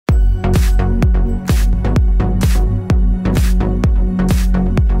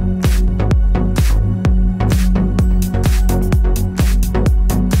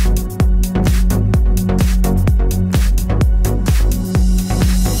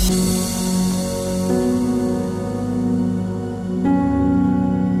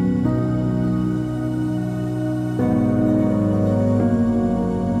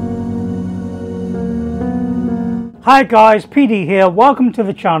Hi guys, PD here. Welcome to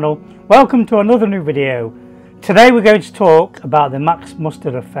the channel. Welcome to another new video. Today we're going to talk about the Max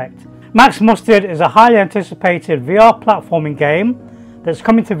Mustard effect. Max Mustard is a highly anticipated VR platforming game that's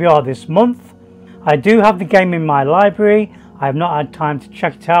coming to VR this month. I do have the game in my library. I have not had time to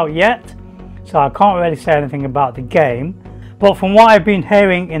check it out yet, so I can't really say anything about the game. But from what I've been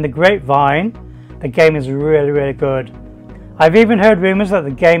hearing in the grapevine, the game is really good. I've even heard rumours that the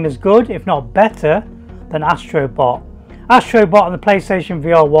game is good, if not better, than Astrobot. Astrobot on the PlayStation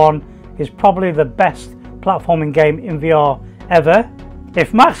VR 1 is probably the best platforming game in VR ever.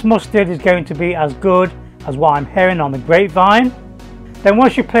 If Max Mustard is going to be as good as what I'm hearing on the grapevine, then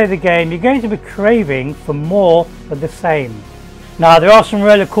once you play the game, you're going to be craving for more of the same. Now there are some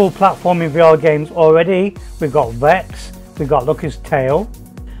really cool platforming VR games already. We've got Rex, we've got Lucky's Tale.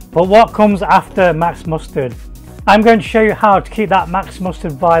 But what comes after Max Mustard? I'm going to show you how to keep that Max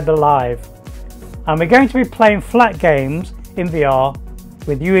Mustard vibe alive. And we're going to be playing flat games in VR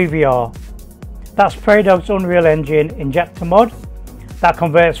with UEVR. That's PraiDog's Unreal Engine Injector mod that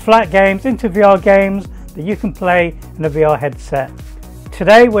converts flat games into VR games that you can play in a VR headset.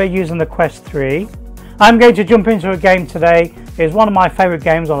 Today we're using the Quest 3. I'm going to jump into a game today. It's one of my favourite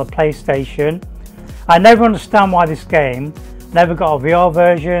games on the PlayStation. I never understand why this game never got a VR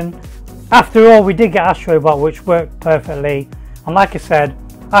version. After all, we did get Astrobot, which worked perfectly, and like I said,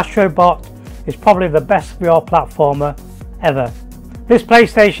 Astrobot is probably the best VR platformer ever. This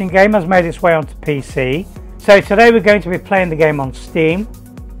PlayStation game has made its way onto PC, so today we're going to be playing the game on Steam.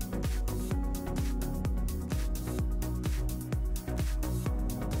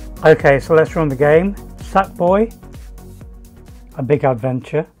 Okay, so let's run the game. Sackboy, a big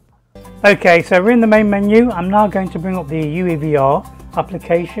adventure. Okay, so we're in the main menu. I'm now going to bring up the UEVR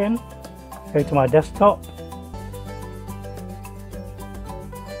application. Go to my desktop.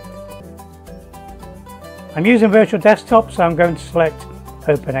 I'm using virtual desktop, so I'm going to select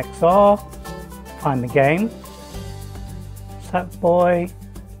OpenXR, find the game, Sackboy.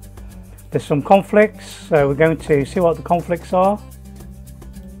 There's some conflicts, so we're going to see what the conflicts are.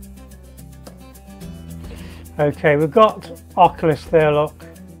 Okay, we've got Oculus there, look.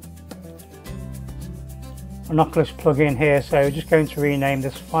 An Oculus plugin here, so we're just going to rename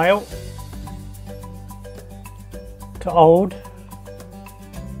this file to old.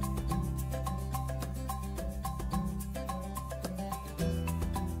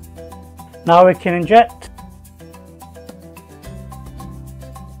 Now we can inject.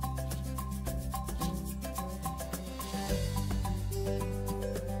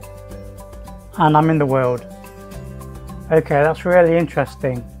 And I'm in the world. Okay, that's really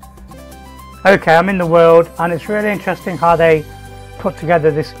interesting. Okay, I'm in the world, and it's really interesting how they put together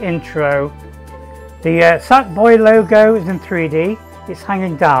this intro. The Sackboy logo is in 3D, it's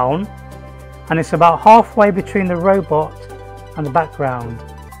hanging down, and it's about halfway between the robot and the background.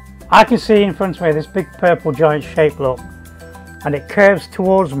 I can see in front of me this big purple giant shape, look, and it curves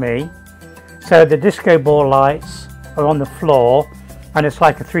towards me, so the disco ball lights are on the floor, and it's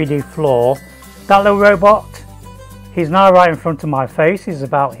like a 3D floor. That little robot, he's now right in front of my face, he's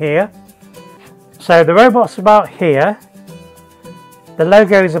about here. So the robot's about here, the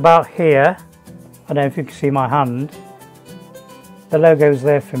logo is about here. I don't know if you can see my hand. The logo's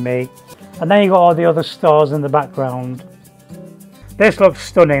there for me, and then you've got all the other stars in the background. This looks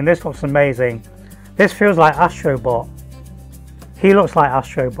stunning, this looks amazing. This feels like Astrobot. He looks like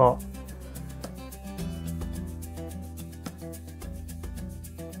Astrobot.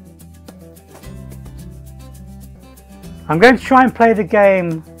 I'm going to try and play the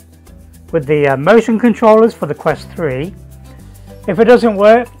game with the motion controllers for the Quest 3. If it doesn't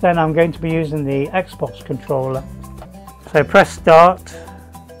work, then I'm going to be using the Xbox controller. So press start.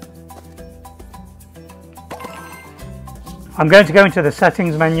 I'm going to go into the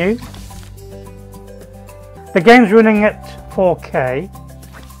settings menu. The game's running at 4K.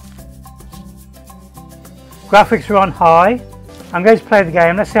 Graphics are on high. I'm going to play the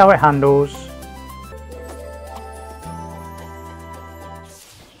game, let's see how it handles.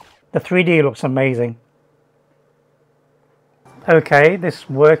 The 3D looks amazing. Okay, this is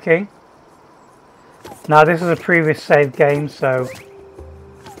working. Now this is a previous saved game, so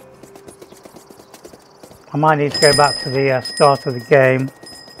I might need to go back to the start of the game.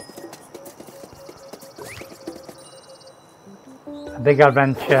 A big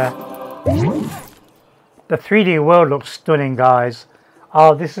adventure. The 3D world looks stunning, guys.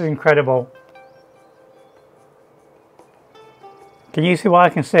 Oh, this is incredible. Can you see what I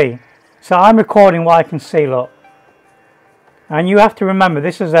can see? So I'm recording what I can see, look. And you have to remember,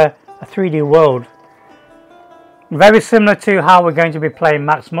 this is a 3D world. Very similar to how we're going to be playing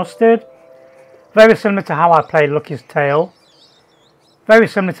Max Mustard. Very similar to how I played Lucky's Tale. Very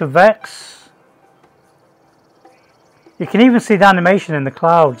similar to Vex. You can even see the animation in the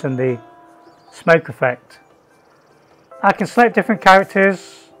clouds and the smoke effect. I can select different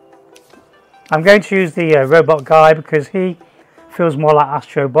characters. I'm going to use the robot guy because he feels more like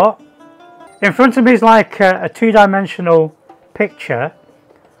Astrobot. In front of me is like a two-dimensional picture,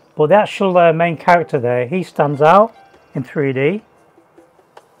 but the actual main character there, he stands out in 3D.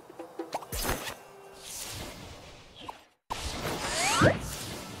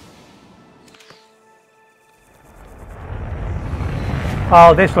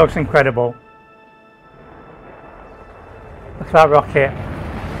 Oh, this looks incredible. Look at that rocket.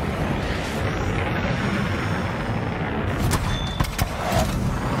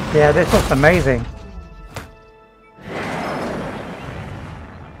 Yeah, this looks amazing.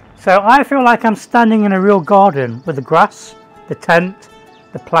 So I feel like I'm standing in a real garden with the grass, the tent,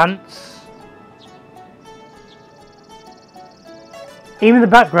 the plants. Even the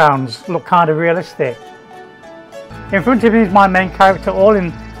backgrounds look kind of realistic. In front of me is my main character, all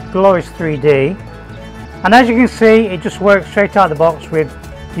in glorious 3D. And as you can see, it just works straight out of the box with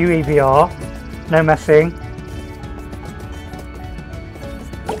UEVR, no messing.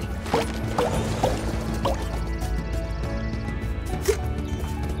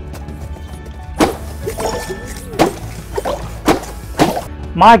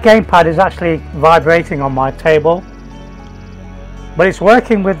 My gamepad is actually vibrating on my table, but it's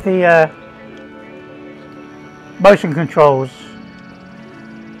working with the motion controls.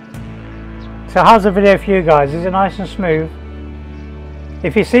 So how's the video for you guys? Is it nice and smooth?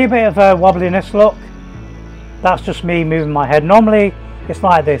 If you see a bit of a wobbliness, look, that's just me moving my head. Normally it's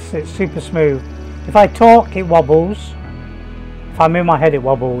like this, it's super smooth. If I talk, it wobbles. If I move my head, it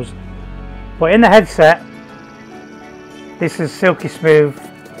wobbles. But in the headset, this is silky smooth.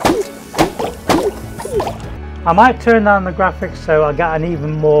 I might turn down the graphics so I get an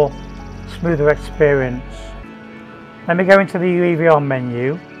even more smoother experience. Let me go into the UEVR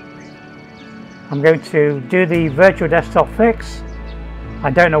menu. I'm going to do the virtual desktop fix.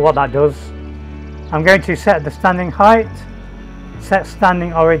 I don't know what that does. I'm going to set the standing height, set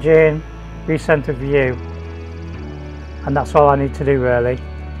standing origin, recenter view. And that's all I need to do really.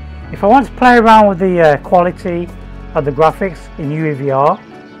 If I want to play around with the quality of the graphics in UEVR,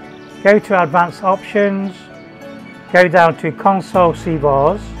 go to advanced options, go down to console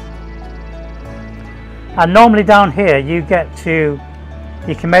C-bars, and normally down here you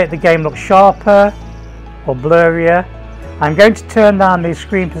can make the game look sharper or blurrier. I'm going to turn down the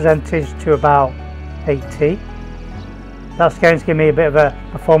screen percentage to about 80. That's going to give me a bit of a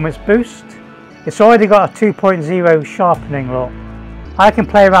performance boost. It's already got a 2.0 sharpening look. I can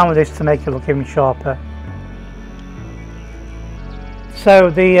play around with this to make it look even sharper. So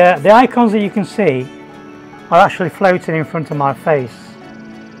the icons that you can see are actually floating in front of my face.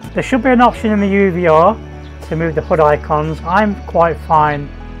 There should be an option in the UEVR to move the HUD icons. I'm quite fine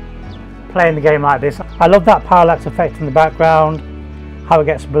playing the game like this. I love that parallax effect in the background, how it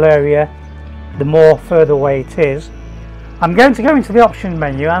gets blurrier the more further away it is. I'm going to go into the options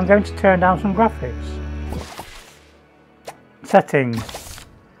menu. I'm going to turn down some graphics. Settings.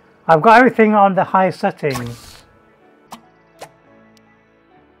 I've got everything on the highest settings.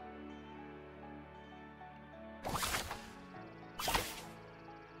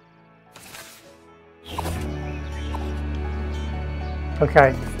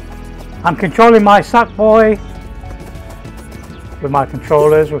 Okay, I'm controlling my Sackboy with my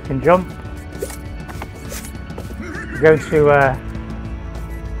controllers. We can jump. We're going to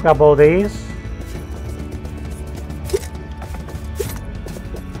grab all these.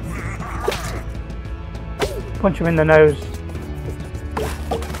 Punch him in the nose.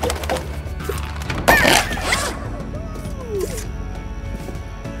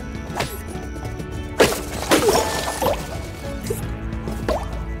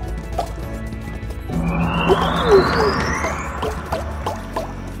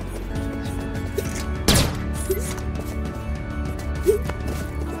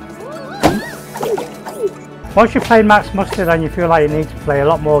 Once you've played Max Mustard and you feel like you need to play a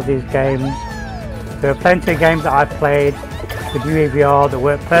lot more of these games, there are plenty of games that I've played with UEVR that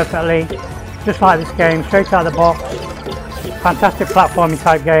work perfectly, just like this game, straight out of the box. Fantastic platforming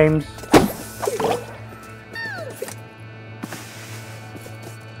type games.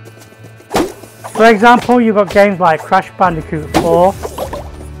 For example, you've got games like Crash Bandicoot 4,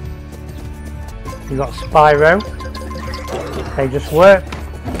 you've got Spyro, they just work.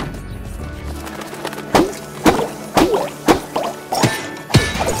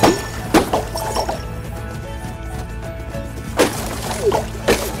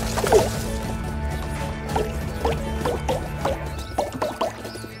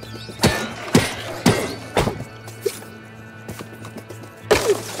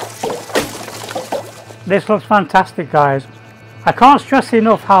 This looks fantastic, guys. I can't stress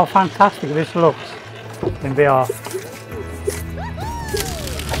enough how fantastic this looks in VR.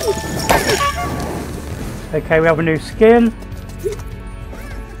 Okay, we have a new skin.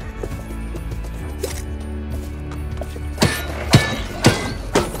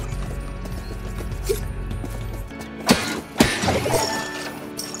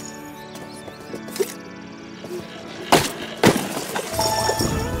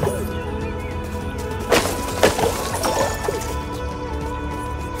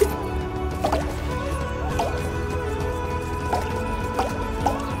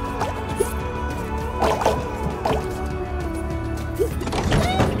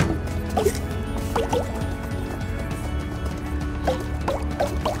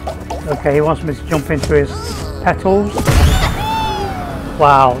 Okay, he wants me to jump into his petals.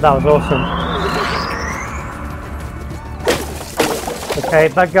 Wow, that was awesome. Okay,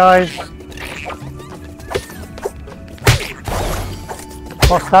 bad guys.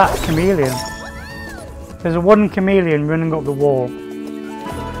 What's that? Chameleon. There's a wooden chameleon running up the wall.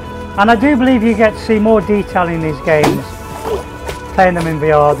 And I do believe you get to see more detail in these games playing them in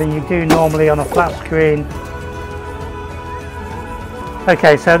VR than you do normally on a flat screen.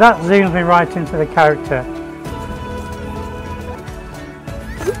 Okay, so that zooms me right into the character.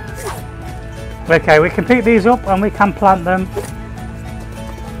 Okay, we can pick these up and we can plant them.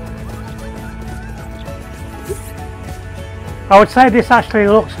 I would say this actually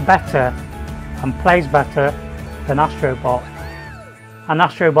looks better and plays better than Astrobot. And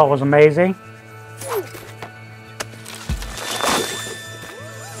Astrobot was amazing.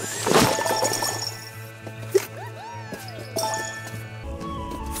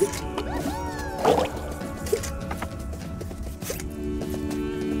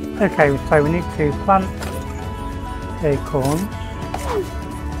 Okay, so we need to plant acorns.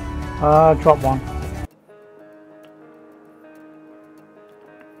 Drop one.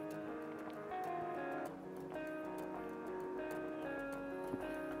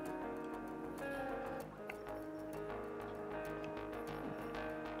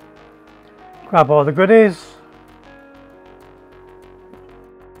 Grab all the goodies.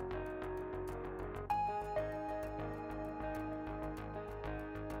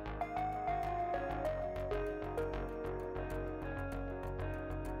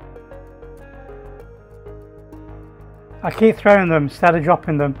 I keep throwing them instead of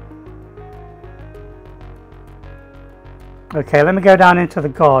dropping them. Okay, let me go down into the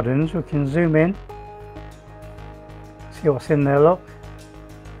gardens. We can zoom in. See what's in there, look.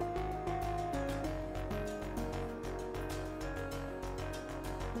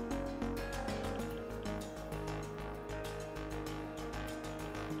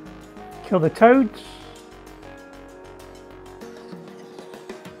 Kill the toads.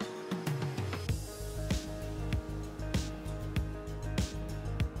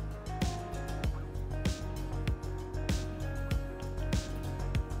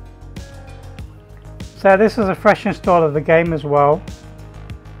 So this is a fresh install of the game as well.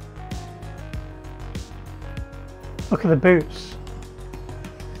 Look at the boots.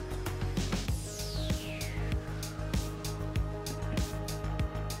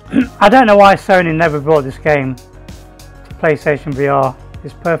 I don't know why Sony never brought this game to PlayStation VR.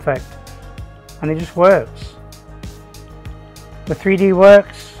 It's perfect and it just works. The 3D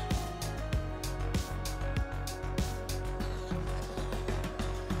works.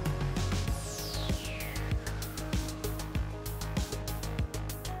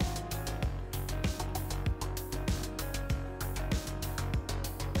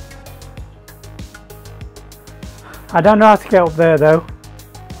 I don't know how to get up there though.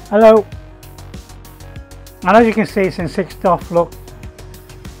 Hello. And as you can see, it's in 6-off. Look,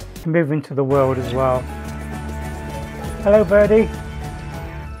 you can move into the world as well. Hello, birdie.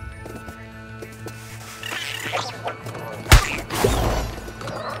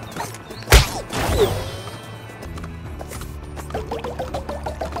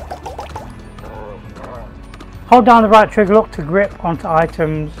 Hold down the right trigger, look, to grip onto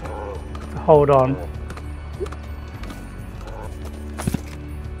items, to hold on.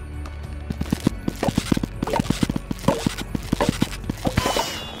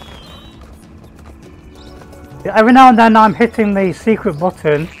 Every now and then I'm hitting the secret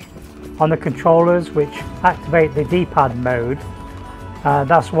button on the controllers which activate the D-pad mode.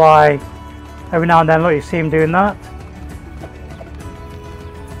 That's why every now and then, look, you see him doing that.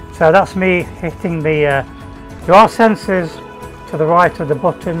 So that's me hitting the... there are sensors to the right of the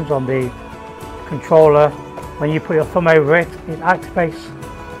buttons on the controller. When you put your thumb over it, it activates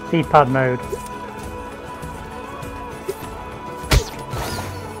D-pad mode.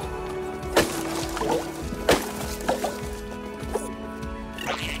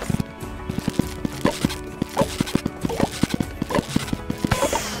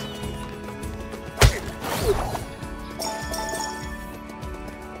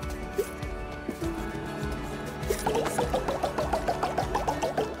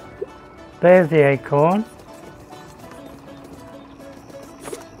 There's the acorn.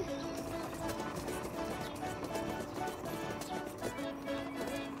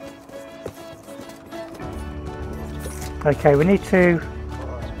 Okay, we need to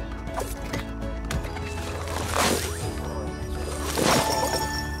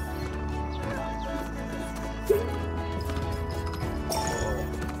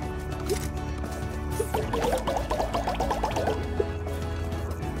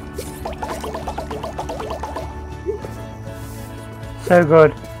so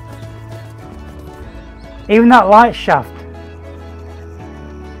good. Even that light shaft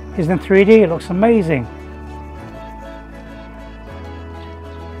is in 3D, it looks amazing.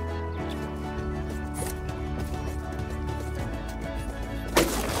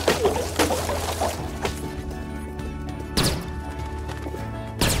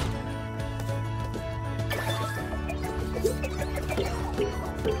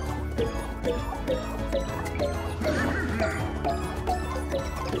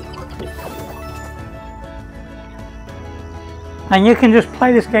 And you can just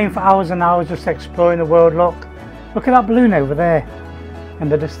play this game for hours and hours, just exploring the world. Look at that balloon over there in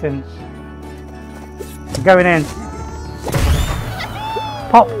the distance. Going in.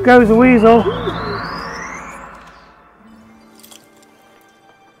 Pop goes the weasel.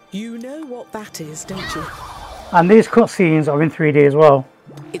 You know what that is, don't you? And these cutscenes are in 3D as well.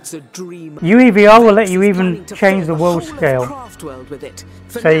 It's a dream. UEVR will let you even change the world scale.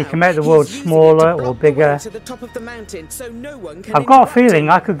 So you can make the world smaller or bigger. I've got a feeling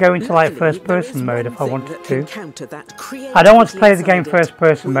I could go into like first person mode if I wanted to. I don't want to play the game first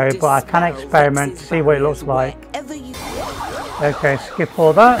person mode, but I can experiment to see what it looks like. Okay, skip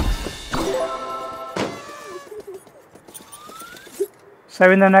all that.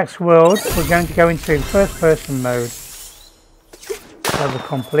 So in the next world we're going to go into first person mode. Level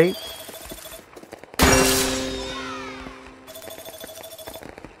complete.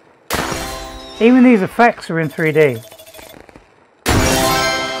 Even these effects are in 3D.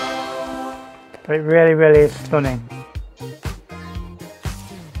 But it really is stunning.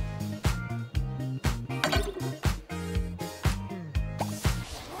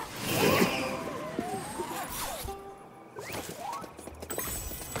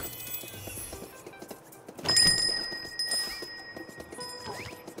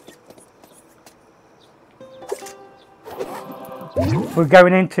 We're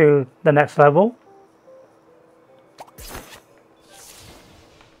going into the next level.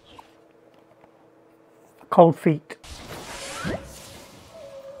 Cold feet.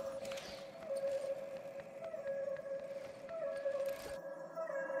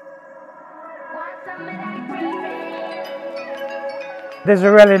 There's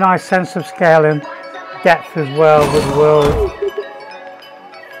a really nice sense of scale and depth as well with the world.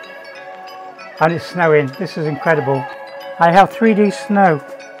 And it's snowing. This is incredible. I have 3D snow.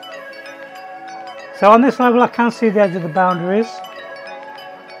 So on this level I can see the edge of the boundaries.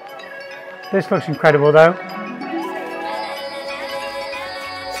 This looks incredible though.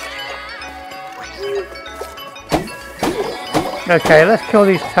 Okay, let's kill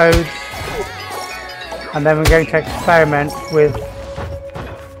these toads. And then we're going to experiment with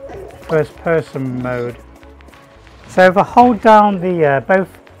first person mode. So if I hold down the both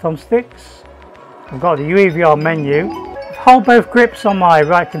thumbsticks, I've got the UEVR menu. Hold both grips on my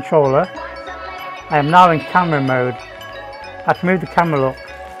right controller. I am now in camera mode. I can move the camera look.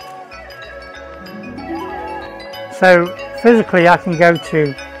 So physically I can go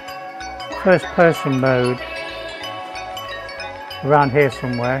to first person mode around here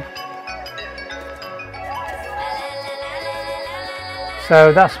somewhere.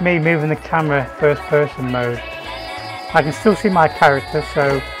 So that's me moving the camera first person mode. I can still see my character,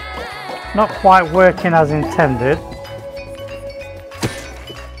 so not quite working as intended.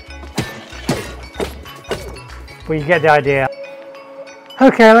 But you get the idea.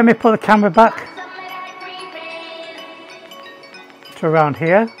 Okay, let me put the camera back to around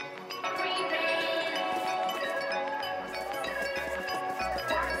here.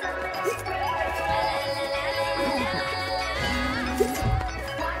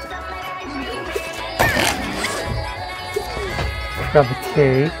 Grab the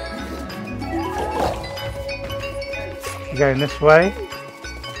key. Going this way.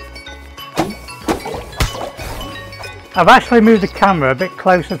 I've actually moved the camera a bit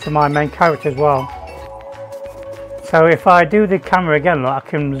closer to my main character as well. So if I do the camera again, look, I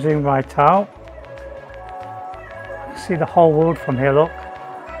can zoom right out. See the whole world from here, look.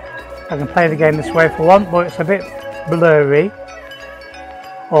 I can play the game this way if I want, but it's a bit blurry.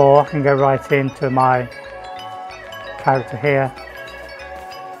 Or I can go right into my character here.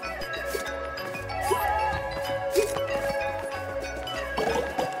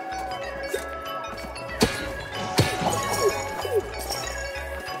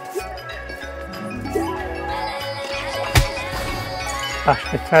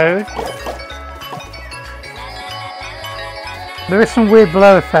 Bash the toad. There is some weird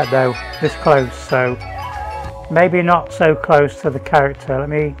blow effect though, this close, so maybe not so close to the character. Let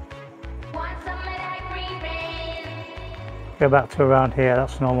me go back to around here,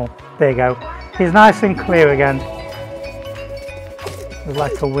 that's normal. There you go. He's nice and clear again. There's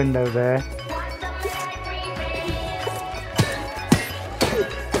like a window there.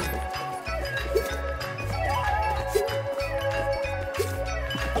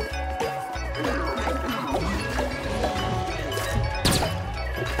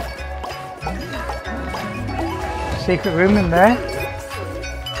 Secret room in there.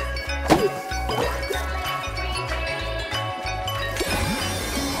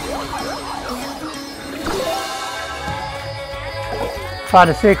 Find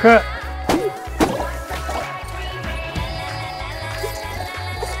a secret.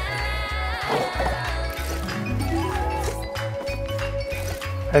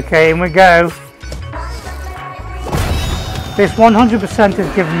 Okay, in we go. This 100%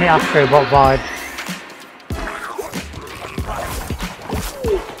 is giving me Astrobot vibe.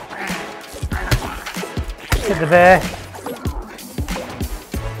 Hit the bear.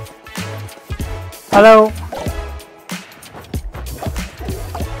 Hello.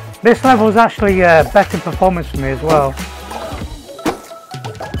 This level is actually better performance for me as well.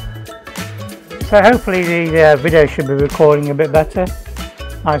 So hopefully the video should be recording a bit better.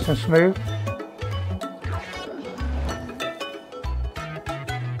 Nice and smooth.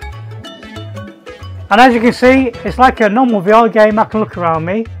 And as you can see, it's like a normal VR game. I can look around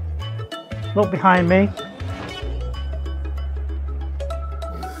me, look behind me.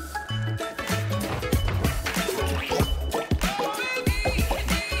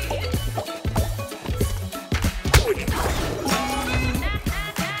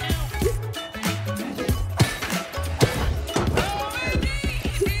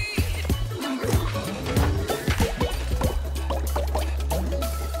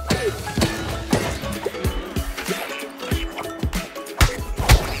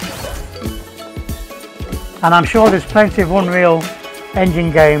 And I'm sure there's plenty of Unreal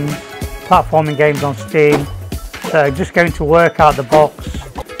Engine games, platforming games on Steam that are just going to work out the box.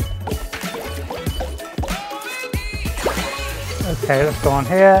 Okay, let's go on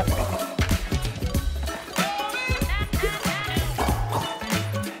here.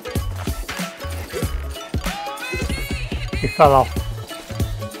 He fell off.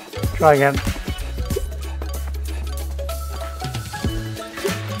 Try again.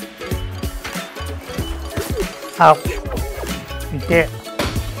 Ouch. We did.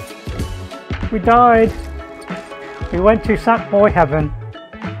 We died. We went to Sackboy heaven.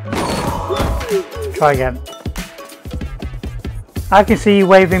 Try again. I can see you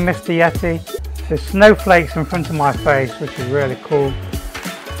waving, Mr. Yeti. There's snowflakes in front of my face, which is really cool.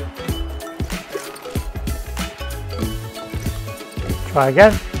 Try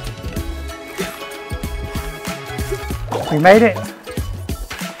again. We made it.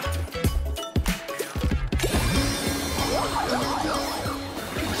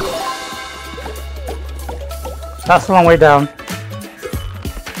 That's a long way down.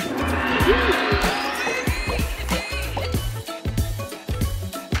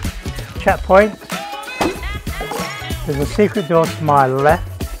 Checkpoint. There's a secret door to my left.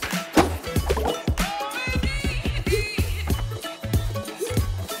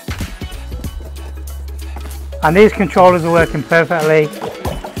 And these controllers are working perfectly.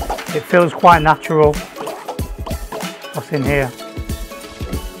 It feels quite natural. What's in here?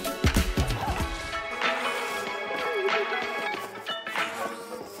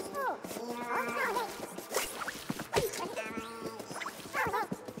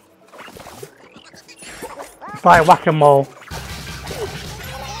 It's like whack-a-mole.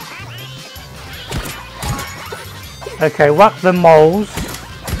 Okay, whack the moles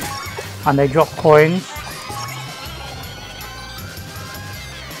and they drop coins.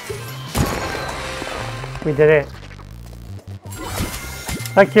 We did it.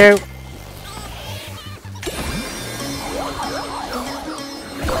 Thank you.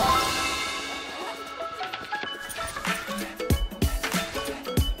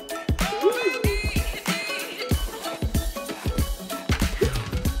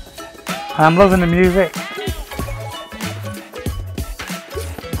 I'm loving the music.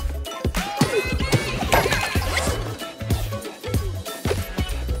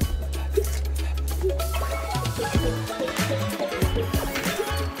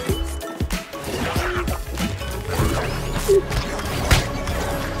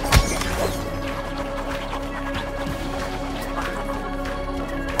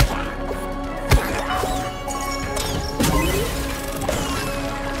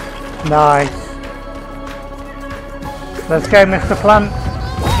 Nice. Let's go, Mr. Plant.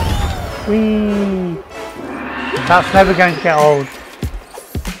 Whee! That's never going to get old.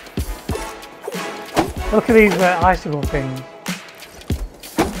 Look at these icicle things.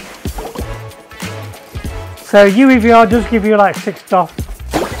 So UEVR does give you like 6 dots.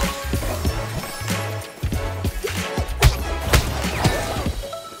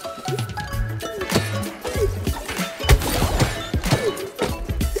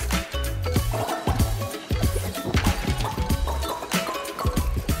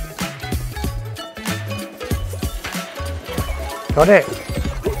 Got it.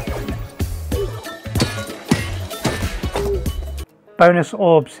 Bonus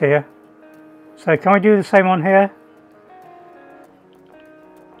orbs here. So can we do the same one here?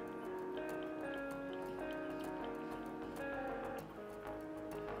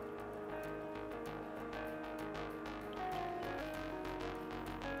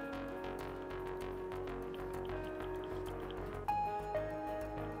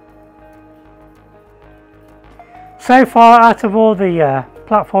 So far, out of all the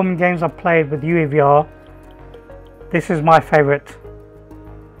platforming games I've played with UEVR, this is my favourite.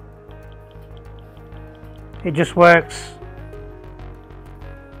 It just works.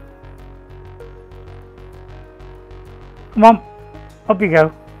 Come on, up you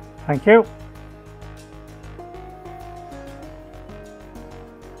go. Thank you.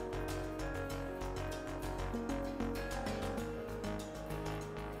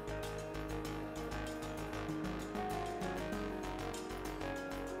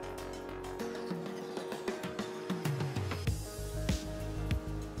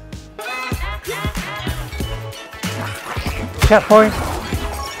 Checkpoint.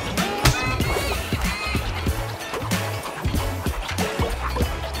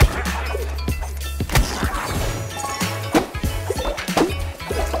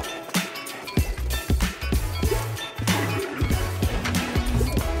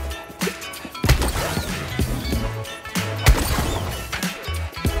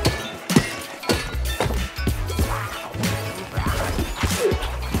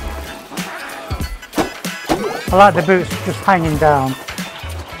 I like the boots just hanging down.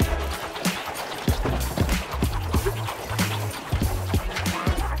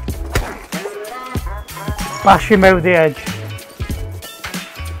 Bash him over the edge.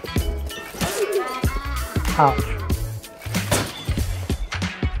 Ouch.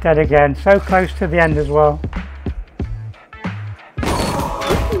 Dead again. So close to the end as well.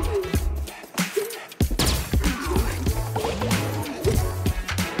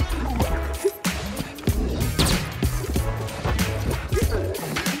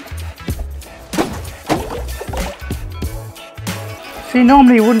 See,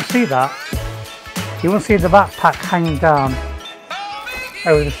 normally you wouldn't see that. You wouldn't see the backpack hanging down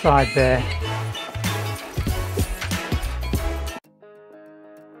over the side there.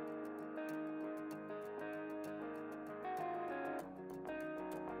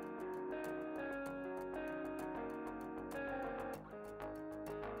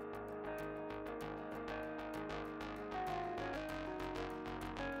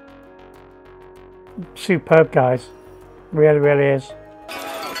 Superb, guys. Really, really is.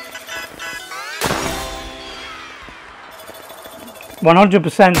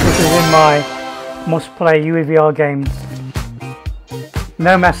 100% this is in my must-play UEVR games.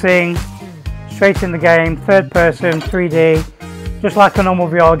 No messing, straight in the game, third person, 3D, just like a normal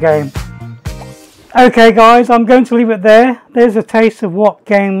VR game. Okay guys, I'm going to leave it there. There's a taste of what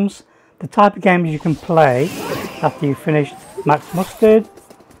games, the type of games you can play after you've finished Max Mustard.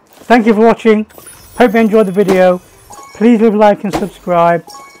 Thank you for watching. Hope you enjoyed the video. Please leave a like and subscribe.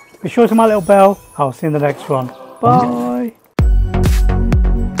 Be sure to my little bell. I'll see you in the next one. Bye.